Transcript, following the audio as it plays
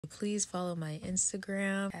Please follow my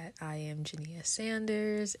Instagram at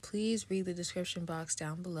 @IamJaniaSanders. Please read the description box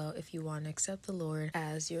down below if you want to accept the Lord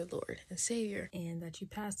as your Lord and Savior, and that you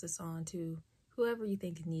pass this on to whoever you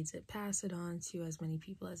think needs it. Pass it on to as many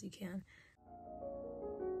people as you can.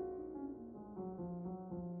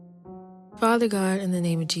 Father God, in the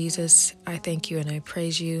name of Jesus, I thank you and I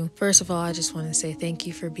praise you. First of all, I just want to say thank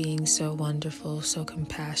you for being so wonderful, so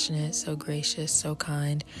compassionate, so gracious, so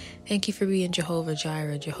kind. Thank you for being Jehovah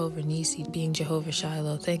Jireh, Jehovah Nisi, being Jehovah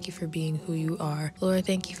Shiloh. Thank you for being who you are. Lord,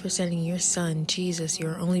 thank you for sending your son, Jesus,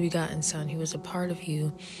 your only begotten son, who is a part of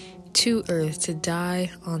you, to earth to die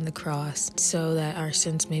on the cross so that our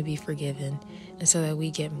sins may be forgiven and so that we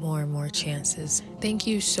get more and more chances. Thank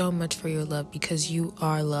you so much for your love, because you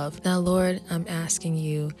are love. Now, Lord, I'm asking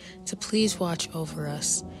you to please watch over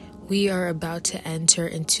us. We are about to enter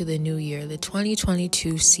into the new year. The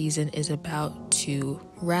 2022 season is about to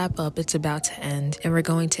wrap up. It's about to end, and we're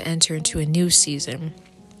going to enter into a new season.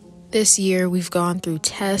 This year, we've gone through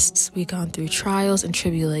tests, we've gone through trials and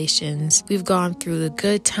tribulations, we've gone through the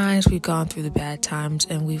good times, we've gone through the bad times,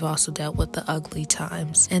 and we've also dealt with the ugly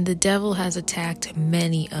times. And the devil has attacked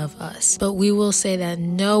many of us. But we will say that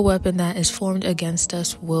no weapon that is formed against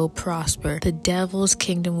us will prosper. The devil's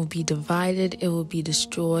kingdom will be divided, it will be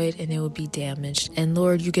destroyed, and it will be damaged. And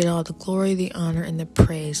Lord, you get all the glory, the honor, and the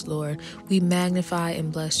praise, Lord. We magnify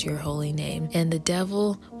and bless your holy name. And the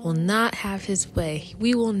devil will not have his way.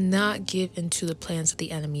 We will not give into the plans of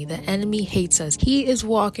the enemy. The enemy hates us. He is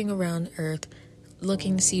walking around earth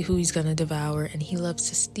looking to see who he's going to devour, and he loves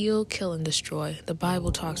to steal, kill, and destroy. The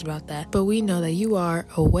Bible talks about that. But we know that you are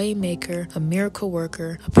a way maker, a miracle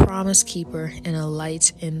worker, a promise keeper, and a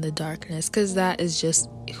light in the darkness, because that is just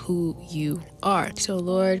who you are. So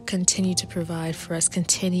Lord, continue to provide for us.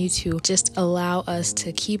 Continue to just allow us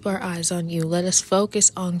to keep our eyes on you. Let us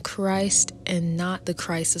focus on Christ and not the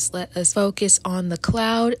crisis. Let us focus on the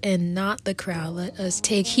cloud and not the crowd. Let us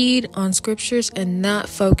take heed on scriptures and not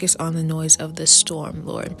focus on the noise of the storm,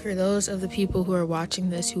 Lord. For those of the people who are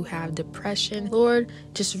watching this who have depression, Lord,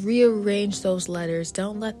 just rearrange those letters.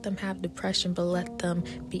 Don't let them have depression, but let them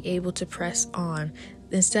be able to press on.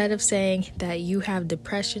 Instead of saying that you have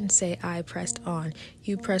depression, say, I pressed on.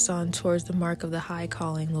 You press on towards the mark of the high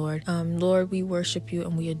calling, Lord. Lord, we worship you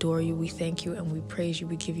and we adore you. We thank you and we praise you.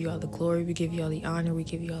 We give you all the glory. We give you all the honor. We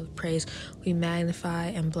give you all the praise. We magnify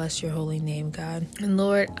and bless your holy name, God. And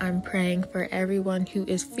Lord, I'm praying for everyone who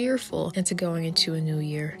is fearful into going into a new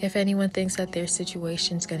year. If anyone thinks that their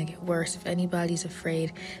situation's going to get worse, if anybody's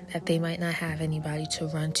afraid that they might not have anybody to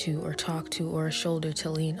run to or talk to, or a shoulder to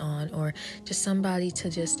lean on, or just somebody to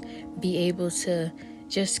just be able to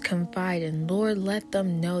just confide in, Lord, let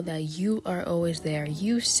them know that you are always there.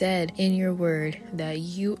 You said in your word that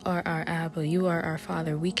you are our Abba, you are our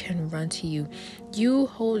Father. We can run to you. You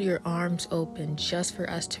hold your arms open just for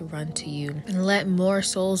us to run to you. And let more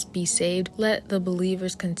souls be saved. Let the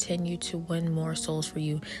believers continue to win more souls for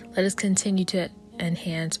you. Let us continue to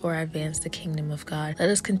enhance or advance the kingdom of God. Let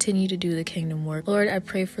us continue to do the kingdom work. Lord, I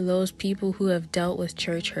pray for those people who have dealt with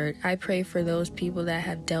church hurt. I pray for those people that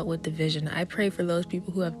have dealt with division. I pray for those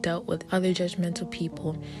people who have dealt with other judgmental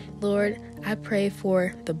people. Lord, I pray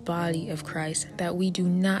for the body of Christ, that we do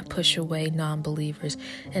not push away non-believers,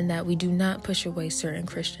 and that we do not push away certain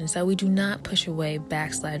Christians, that we do not push away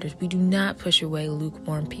backsliders. We do not push away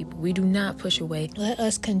lukewarm people. We do not push away. Let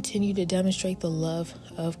us continue to demonstrate the love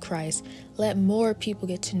of Christ. Let more people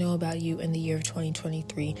get to know about you in the year of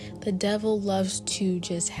 2023. The devil loves to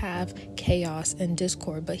just have chaos and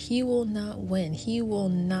discord, but he will not win. He will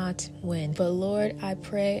not win. But Lord, I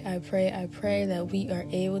pray that we are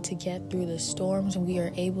able to get through the storms and we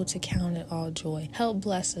are able to count it all joy. Help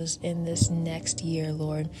bless us in this next year,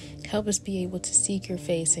 Lord. Help us be able to seek your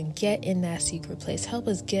face and get in that secret place. Help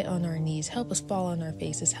us get on our knees. Help us fall on our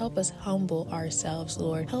faces. Help us humble ourselves,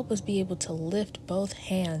 Lord. Help us be able to lift both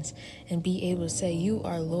hands and be able to say, you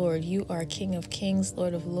are Lord, you are King of Kings,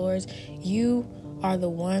 Lord of Lords. You are the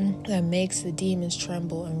one that makes the demons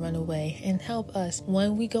tremble and run away. And help us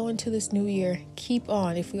when we go into this new year, keep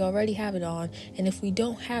on, if we already have it on, and if we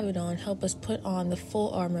don't have it on, help us put on the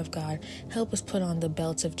full armor of God. Help us put on the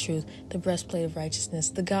belts of truth, the breastplate of righteousness,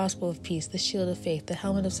 the gospel of peace, the shield of faith, the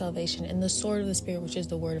helmet of salvation, and the sword of the Spirit, which is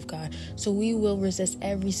the word of God. So we will resist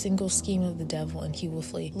every single scheme of the devil and he will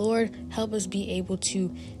flee. Lord, help us be able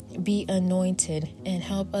to be anointed, and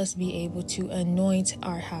help us be able to anoint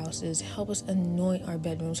our houses. Help us anoint our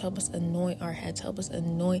bedrooms. Help us anoint our heads. Help us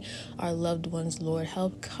anoint our loved ones, Lord.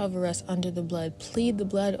 Help cover us under the blood. Plead the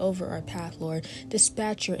blood over our path, Lord.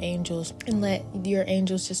 Dispatch your angels and let your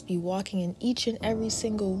angels just be walking in each and every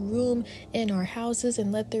single room in our houses,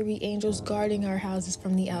 and let there be angels guarding our houses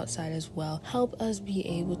from the outside as well. Help us be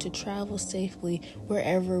able to travel safely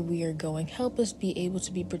wherever we are going. Help us be able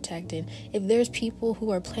to be protected. If there's people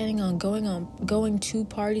who are planning on going to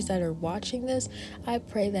parties that are watching this, I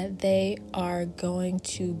pray that they are going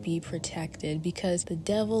to be protected, because the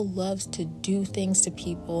devil loves to do things to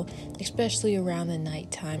people, especially around the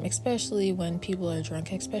nighttime, especially when people are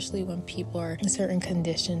drunk, especially when people are in certain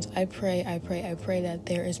conditions. I pray that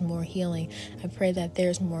there is more healing. I pray that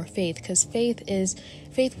there's more faith, because faith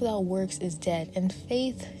without works is dead, and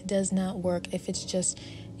faith does not work if it's just,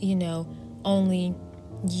 only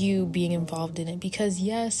you being involved in it. Because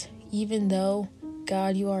yes, even though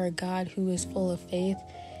God, you are a God who is full of faith,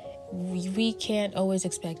 we can't always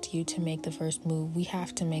expect you to make the first move. We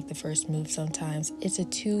have to make the first move sometimes. It's a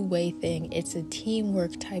two-way thing. It's a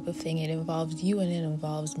teamwork type of thing. It involves you and it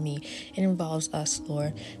involves me. It involves us,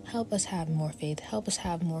 Lord. Help us have more faith. Help us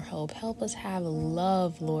have more hope. Help us have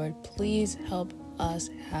love, Lord. Please help us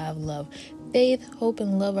have love. Faith, hope,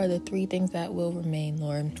 and love are the three things that will remain,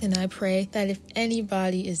 Lord. And I pray that if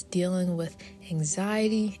anybody is dealing with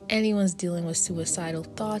anxiety, anyone's dealing with suicidal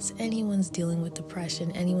thoughts, anyone's dealing with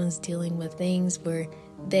depression, anyone's dealing with things where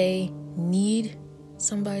they need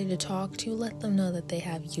somebody to talk to, let them know that they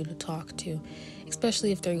have you to talk to.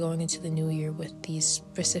 Especially if they're going into the new year with these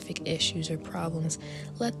specific issues or problems,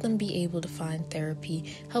 let them be able to find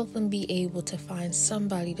therapy. Help them be able to find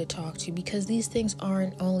somebody to talk to, because these things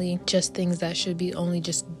aren't only just things that should be only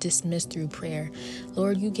just dismissed through prayer.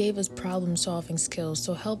 Lord, you gave us problem-solving skills,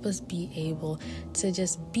 so help us be able to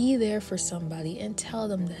just be there for somebody and tell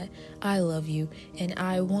them that I love you and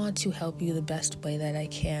I want to help you the best way that I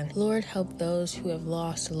can. Lord, help those who have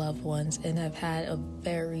lost loved ones and have had a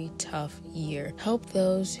very tough year. Help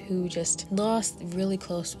those who just lost really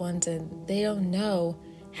close ones and they don't know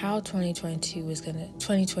how 2023 is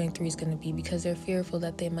going to be, because they're fearful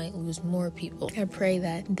that they might lose more people. I pray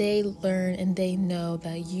that they learn and they know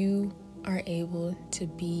that you are able to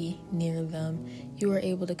be near them. You are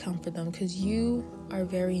able to comfort them, because you are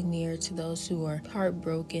very near to those who are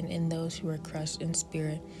heartbroken and those who are crushed in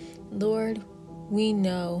spirit. Lord, we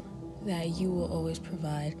know that you will always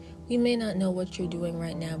provide. We may not know what you're doing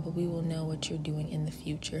right now, but we will know what you're doing in the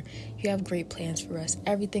future. You have great plans for us.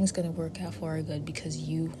 Everything's going to work out for our good, because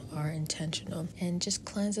you are intentional. And just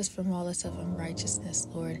cleanse us from all this of unrighteousness,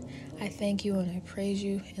 Lord. I thank you and I praise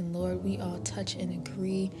you. And Lord, we all touch and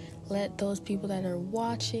agree. Let those people that are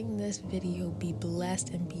watching this video be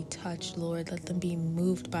blessed and be touched, Lord. Let them be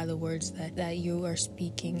moved by the words that you are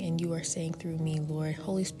speaking and you are saying through me, Lord.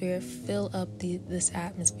 Holy Spirit, fill up this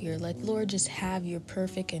atmosphere. Let, Lord, just have your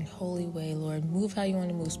perfect and holy way, Lord. Move how you want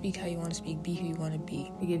to move, speak how you want to speak, be who you want to be.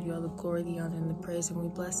 We give you all the glory, the honor, and the praise, and we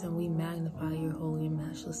bless and we magnify your holy and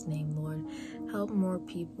matchless name, Lord. Help more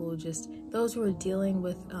people, just those who are dealing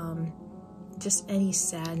with just any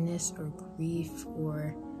sadness or grief,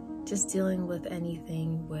 or just dealing with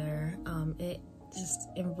anything where it just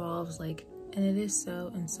involves and it is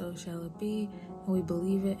so, and so shall it be, and we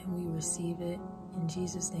believe it and we receive it. In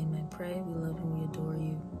Jesus' name I pray. We love and we adore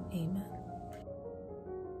you. Amen.